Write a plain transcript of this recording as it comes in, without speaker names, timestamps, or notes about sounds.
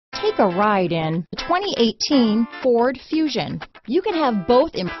Take a ride in the 2018 Ford Fusion. You can have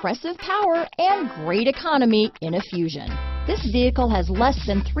both impressive power and great economy in a Fusion. This vehicle has less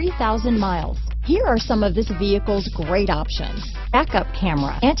than 3,000 miles. Here are some of this vehicle's great options: backup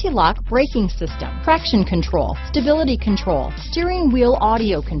camera, anti-lock braking system, traction control, stability control, steering wheel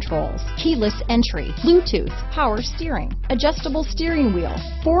audio controls, keyless entry, Bluetooth, power steering, adjustable steering wheel,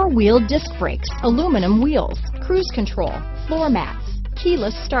 four-wheel disc brakes, aluminum wheels, cruise control, floor mats,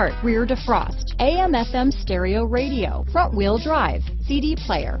 keyless start, rear defrost, AM/FM stereo radio, front wheel drive, CD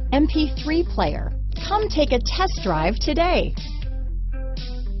player, MP3 player. Come take a test drive today.